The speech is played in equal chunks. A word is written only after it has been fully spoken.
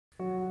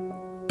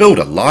build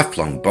a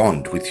lifelong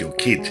bond with your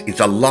kids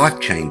is a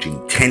life-changing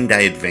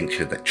 10-day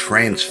adventure that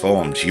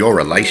transforms your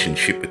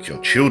relationship with your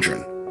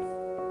children.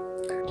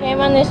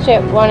 Came on this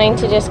trip wanting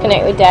to just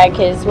connect with Dad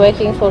because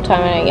working full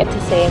time I don't get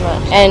to see him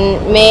much.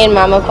 And me and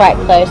Mum are quite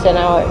close, and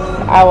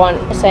I want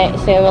a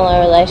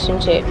similar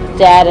relationship with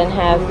Dad and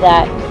have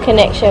that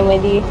connection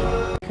with you.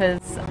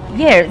 Because,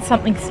 yeah, it's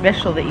something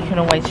special that you can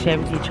always share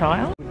with your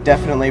child.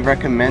 Definitely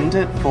recommend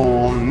it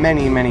for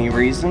many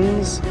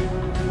reasons.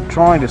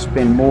 Trying to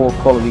spend more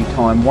quality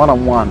time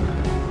one-on-one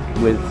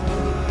with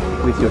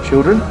your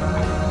children,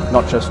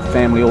 not just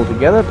family all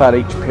together, but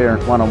each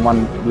parent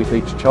one-on-one with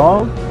each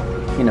child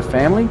in a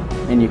family.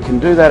 And you can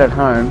do that at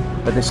home,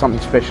 but there's something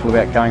special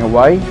about going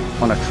away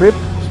on a trip,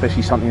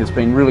 especially something that's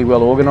been really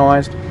well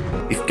organised.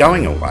 If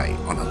going away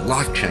on a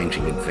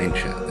life-changing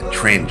adventure that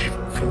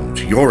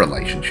transforms your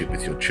relationship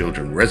with your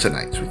children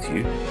resonates with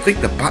you, click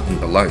the button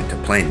below to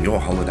plan your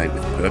holiday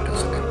with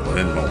purpose and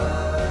learn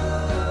more.